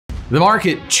The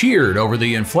market cheered over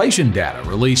the inflation data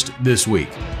released this week.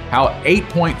 How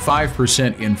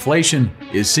 8.5% inflation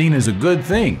is seen as a good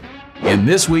thing in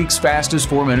this week's Fastest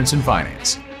 4 Minutes in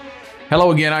Finance.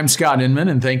 Hello again, I'm Scott Inman,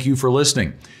 and thank you for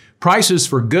listening. Prices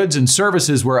for goods and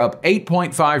services were up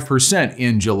 8.5%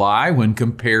 in July when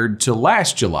compared to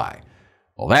last July.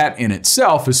 Well, that in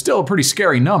itself is still a pretty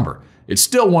scary number. It's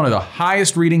still one of the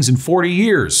highest readings in 40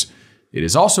 years. It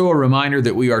is also a reminder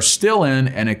that we are still in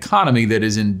an economy that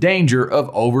is in danger of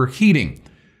overheating.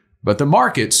 But the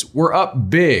markets were up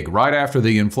big right after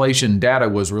the inflation data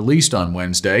was released on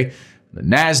Wednesday. The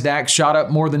Nasdaq shot up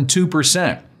more than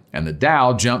 2%, and the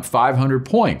Dow jumped 500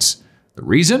 points. The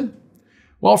reason?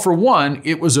 Well, for one,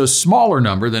 it was a smaller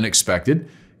number than expected.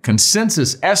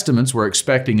 Consensus estimates were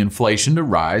expecting inflation to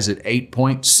rise at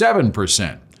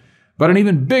 8.7%. But an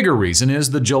even bigger reason is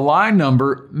the July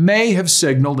number may have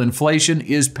signaled inflation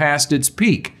is past its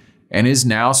peak and is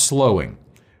now slowing.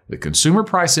 The Consumer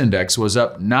Price Index was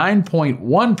up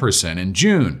 9.1% in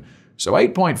June, so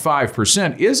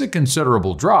 8.5% is a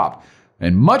considerable drop,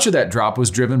 and much of that drop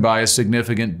was driven by a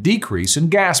significant decrease in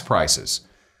gas prices.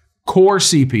 Core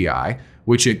CPI,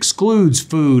 which excludes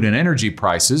food and energy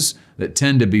prices that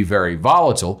tend to be very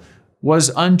volatile,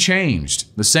 was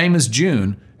unchanged, the same as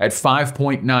June, at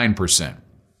 5.9%.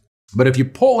 But if you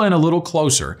pull in a little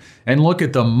closer and look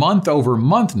at the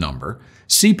month-over-month number,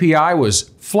 CPI was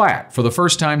flat for the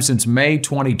first time since May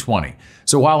 2020.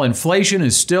 So while inflation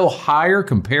is still higher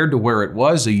compared to where it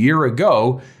was a year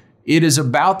ago, it is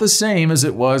about the same as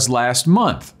it was last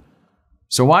month.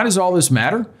 So why does all this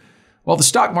matter? Well, the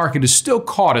stock market is still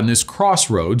caught in this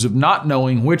crossroads of not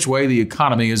knowing which way the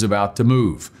economy is about to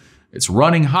move. It's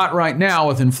running hot right now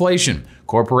with inflation.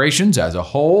 Corporations as a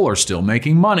whole are still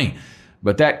making money,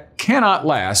 but that cannot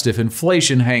last if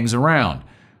inflation hangs around.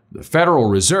 The Federal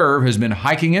Reserve has been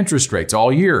hiking interest rates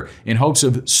all year in hopes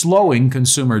of slowing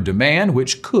consumer demand,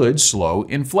 which could slow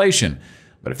inflation.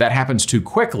 But if that happens too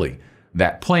quickly,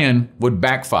 that plan would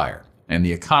backfire and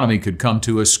the economy could come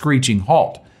to a screeching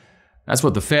halt. That's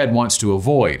what the Fed wants to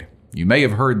avoid. You may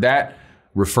have heard that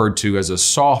referred to as a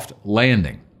soft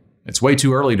landing. It's way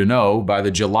too early to know by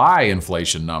the July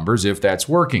inflation numbers if that's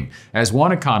working. As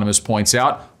one economist points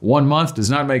out, 1 month does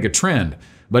not make a trend,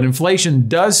 but inflation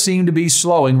does seem to be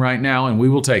slowing right now, and we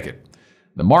will take it.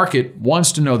 The market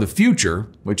wants to know the future,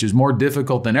 which is more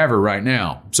difficult than ever right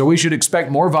now. So we should expect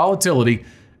more volatility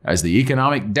as the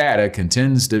economic data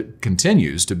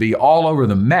continues to be all over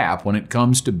the map when it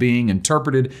comes to being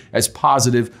interpreted as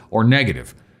positive or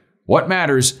negative. What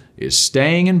matters is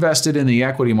staying invested in the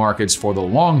equity markets for the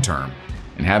long term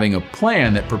and having a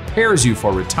plan that prepares you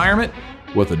for retirement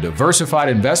with a diversified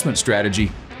investment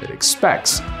strategy that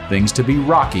expects things to be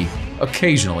rocky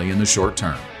occasionally in the short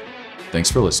term.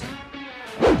 Thanks for listening.